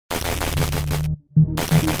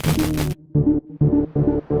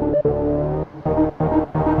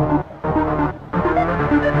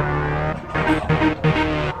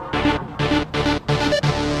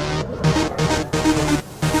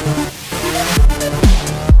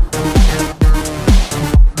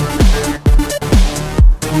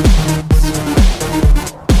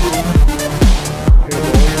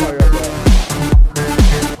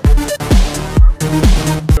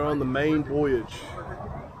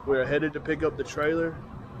We're headed to pick up the trailer.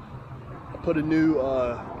 I put a new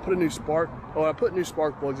spark. Oh, I put new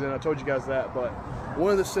spark plugs in. I told you guys that, but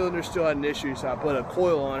one of the cylinders still had an issue, so I put a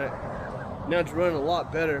coil on it. Now it's running a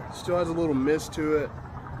lot better. Still has a little mist to it,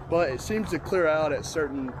 but it seems to clear out at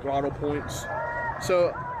certain throttle points.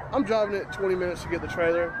 So I'm driving it 20 minutes to get the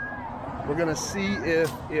trailer. We're gonna see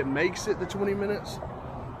if it makes it the 20 minutes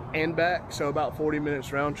and back, so about 40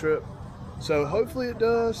 minutes round trip. So hopefully it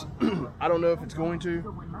does. I don't know if it's going to,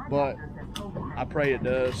 but I pray it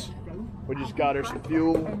does. We just got her some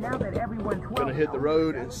fuel. Gonna hit the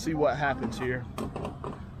road and see what happens here.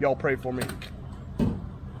 Y'all pray for me.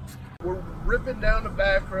 We're ripping down the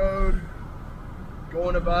back road,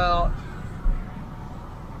 doing about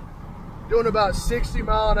 60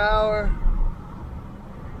 miles an hour.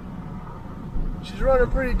 She's running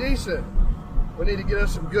pretty decent. We need to get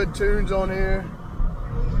us some good tunes on here.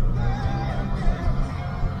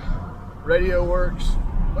 Radio works.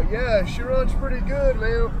 But yeah, she runs pretty good,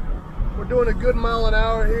 man. We're doing a good mile an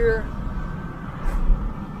hour here.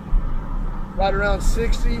 Right around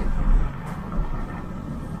 60.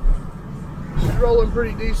 She's rolling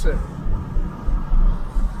pretty decent.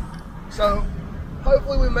 So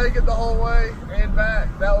hopefully we make it the whole way and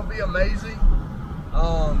back. That would be amazing.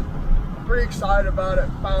 I'm pretty excited about it.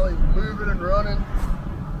 Finally moving and running.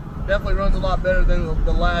 Definitely runs a lot better than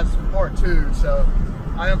the last part 2. So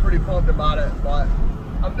I am pretty pumped about it. But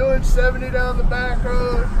I'm doing 70 down the back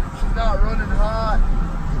road. She's not running hot.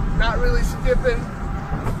 Not really skipping.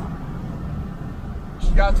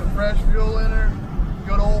 She's got some fresh fuel in her.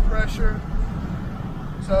 Good oil pressure.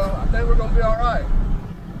 So I think we're gonna be all right.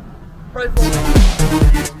 Pray for me.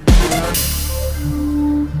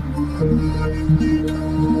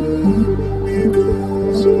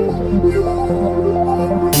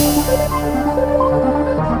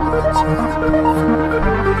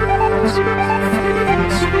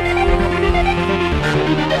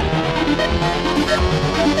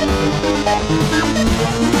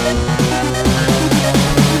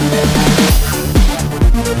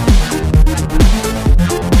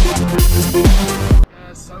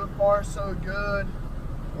 So far so good.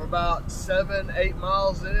 We're about 7-8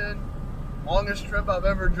 miles in. Longest trip I've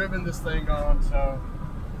ever driven this thing on, so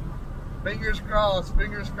fingers crossed,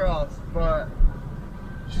 but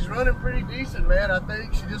she's running pretty decent, man. I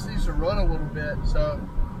think she just needs to run a little bit. So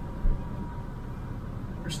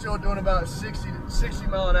we're still doing about 60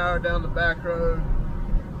 mile an hour down the back road.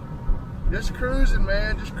 Just cruising,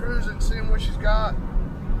 man, just cruising, seeing what she's got,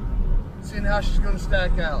 seeing how she's gonna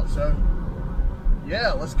stack out. So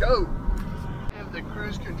yeah, let's go. If the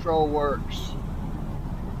cruise control works.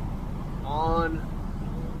 On,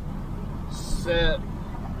 set.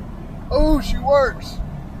 Oh, she works.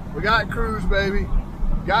 We got cruise, baby.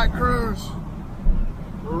 Got cruise.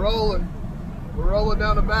 We're rolling. We're rolling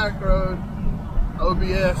down the back road.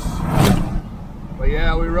 OBS. But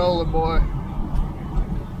yeah, we rolling, boy.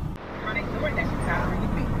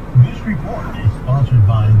 This report is sponsored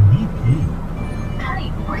by BP.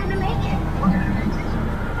 Honey, we're gonna make it. We're gonna make it.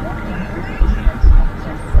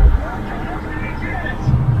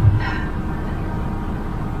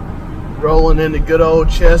 Rolling into good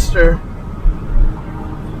old Chester.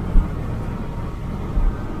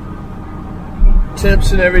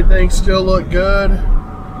 Temps and everything still look good.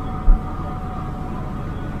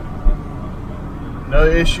 No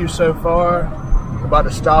issue so far. We're about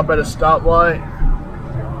to stop at a stoplight.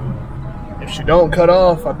 If she don't cut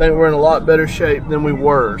off, I think we're in a lot better shape than we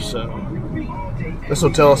were. So this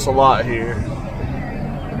will tell us a lot here.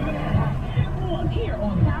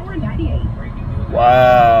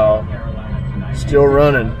 Wow. Still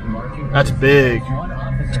running. That's big.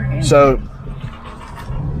 So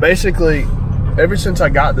basically, ever since I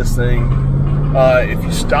got this thing, if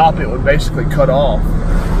you stop, it would basically cut off.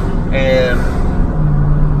 And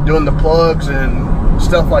doing the plugs and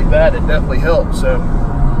stuff like that, it definitely helps. So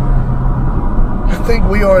I think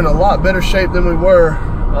we are in a lot better shape than we were.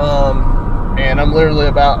 And I'm literally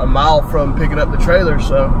about a mile from picking up the trailer.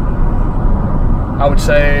 So I would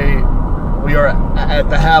say we are at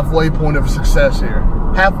the halfway point of success here.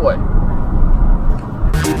 Halfway.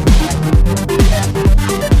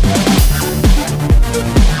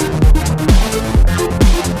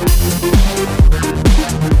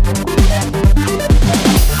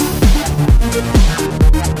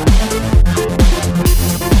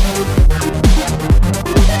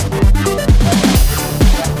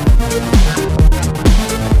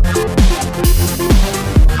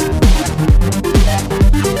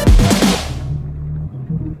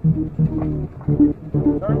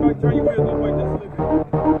 Turn your wheels this way just a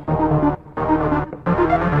little bit.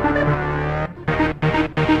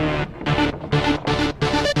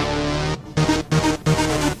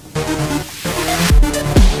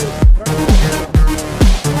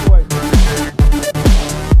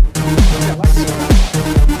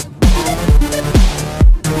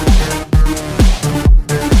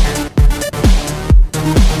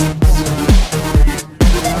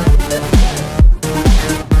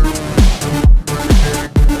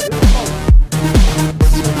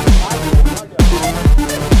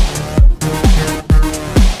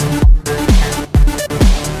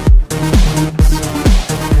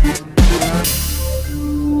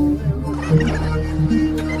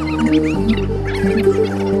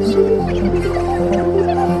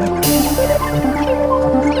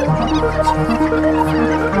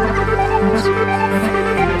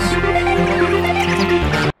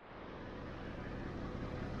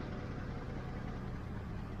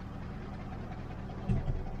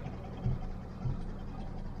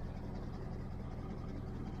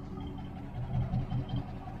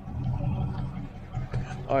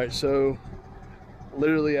 All right, so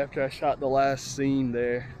literally after I shot the last scene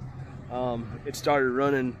there, it started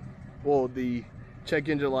running. Well, the check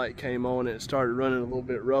engine light came on and it started running a little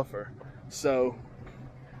bit rougher. So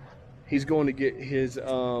he's going to get his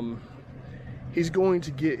code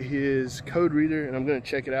reader, and I'm going to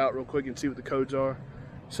check it out real quick and see what the codes are,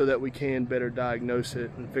 so that we can better diagnose it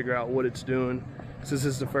and figure out what it's doing. This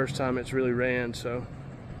is the first time it's really ran, so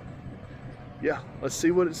yeah, let's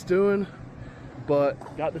see what it's doing.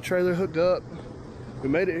 But got the trailer hooked up. We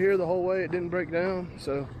made it here the whole way. It didn't break down,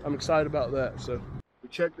 so I'm excited about that. So we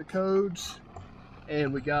checked the codes,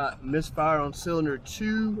 and we got misfire on cylinder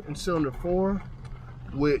 2 and cylinder 4,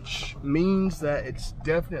 which means that it's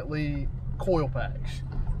definitely coil packs,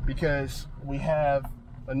 because we have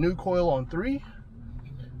a new coil on 3,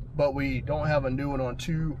 but we don't have a new one on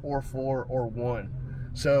 2 or 4 or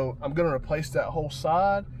 1. So I'm gonna replace that whole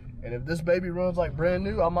side, and if this baby runs like brand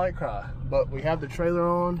new, I might cry. But we have the trailer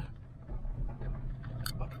on.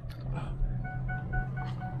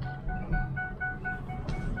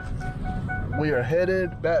 We are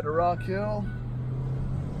headed back to Rock Hill.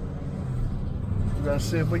 We're gonna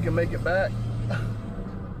see if we can make it back.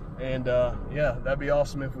 And yeah, that'd be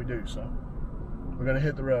awesome if we do. So we're gonna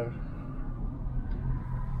hit the road.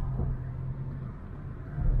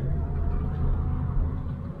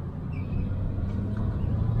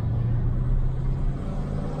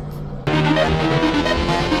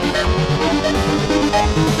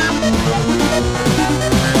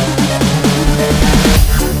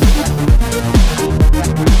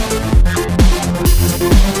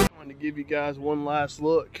 Give you guys one last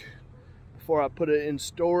look before I put it in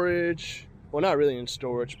storage. Well, not really in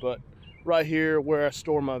storage, but right here where I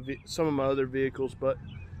store some of my other vehicles. But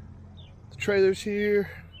the trailer's here,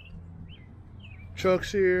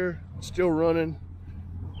 truck's here, still running.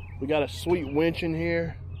 We got a sweet winch in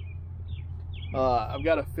here. I've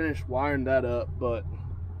got to finish wiring that up, but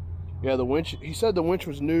yeah, the winch, he said the winch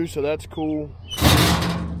was new, so that's cool.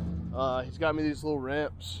 He's got me these little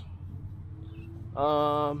ramps.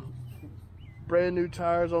 Brand new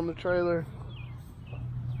tires on the trailer.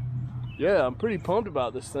 Yeah, I'm pretty pumped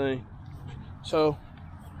about this thing. So,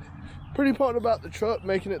 pretty pumped about the truck,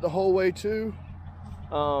 making it the whole way too.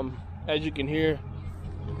 As you can hear,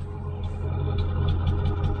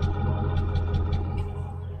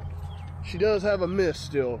 she does have a miss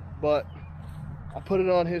still, but I put it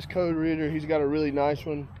on his code reader. He's got a really nice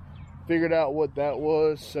one. Figured out what that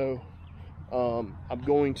was, so I'm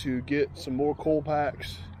going to get some more coil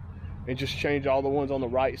packs and just change all the ones on the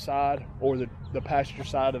right side, or the passenger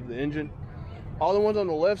side of the engine. All the ones on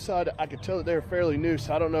the left side, I could tell that they're fairly new,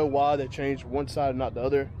 so I don't know why they changed one side and not the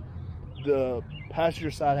other. The passenger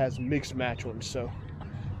side has mixed match ones, so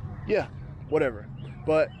yeah, whatever.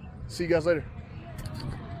 But see you guys later.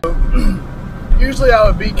 Usually I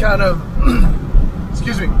would be kind of,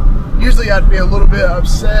 excuse me, usually I'd be a little bit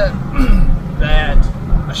upset that,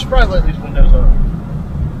 I should probably let these windows up.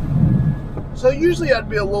 So usually I'd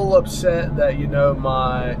be a little upset that, you know,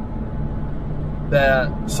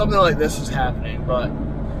 that something like this is happening, but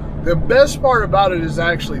the best part about it is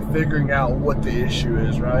actually figuring out what the issue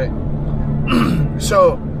is, right?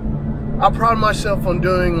 So I pride myself on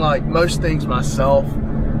doing like most things myself,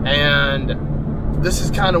 and this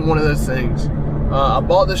is kind of one of those things. I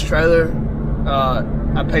bought this trailer,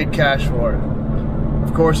 I paid cash for it.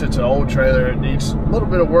 Of course, it's an old trailer, it needs a little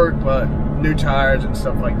bit of work, but new tires and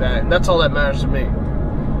stuff like that, and that's all that matters to me.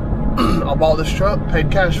 I bought this truck, paid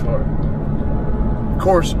cash for it. Of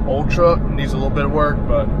course, old truck, needs a little bit of work,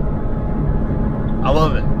 but I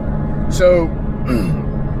love it. So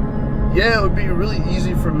yeah, it would be really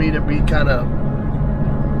easy for me to be kind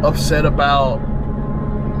of upset about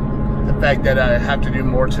the fact that I have to do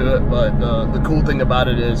more to it, but the cool thing about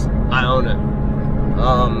it is I own it.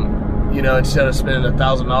 You know, instead of spending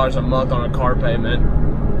 $1,000 a month on a car payment,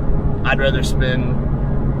 I'd rather spend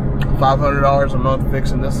 $500 a month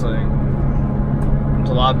fixing this thing. It's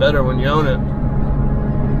a lot better when you own it.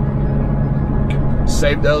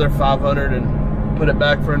 Save the other $500 and put it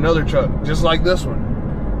back for another truck, just like this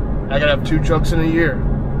one. I could have 2 trucks in a year,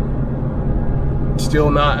 still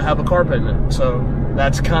not have a car payment. So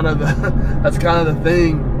that's kind of the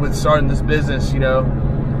thing with starting this business. You know,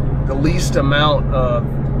 the least amount of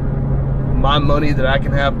my money that I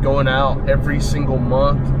can have going out every single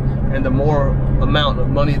month, and the more amount of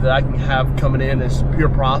money that I can have coming in as pure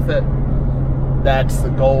profit, that's the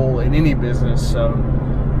goal in any business. So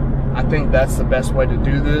I think that's the best way to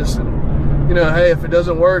do this. And you know, hey, if it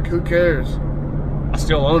doesn't work, who cares? I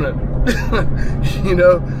still own it. You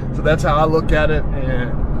know, so that's how I look at it.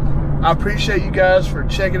 And I appreciate you guys for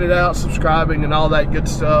checking it out, subscribing, and all that good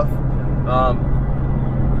stuff.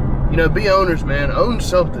 You know, be owners, man. Own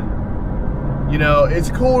something. You know, it's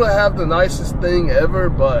cool to have the nicest thing ever,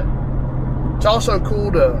 but it's also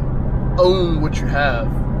cool to own what you have,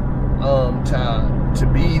 to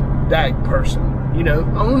be that person. You know,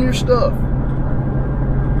 own your stuff.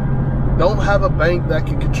 Don't have a bank that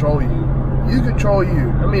can control you. You control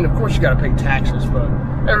you. I mean, of course you got to pay taxes, but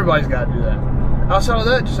everybody's got to do that. Outside of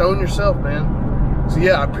that, just own yourself, man. So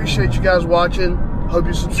yeah, I appreciate you guys watching. Hope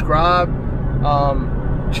you subscribe.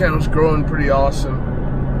 Channel's growing pretty awesome,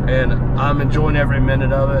 and I'm enjoying every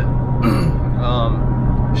minute of it.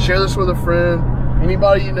 Share this with a friend.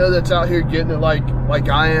 Anybody you know that's out here getting it like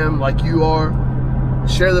I am, like you are,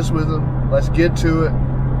 share this with them. Let's get to it.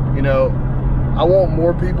 You know, I want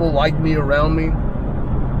more people like me around me.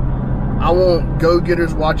 I want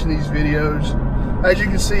go-getters watching these videos. As you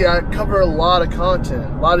can see, I cover a lot of content,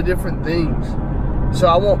 a lot of different things. So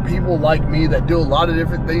I want people like me that do a lot of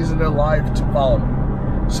different things in their life to follow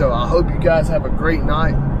me. So I hope you guys have a great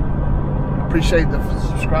night. Appreciate the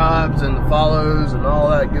subscribes and the follows and all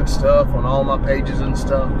that good stuff on all my pages and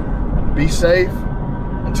stuff. Be safe.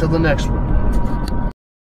 Until the next one.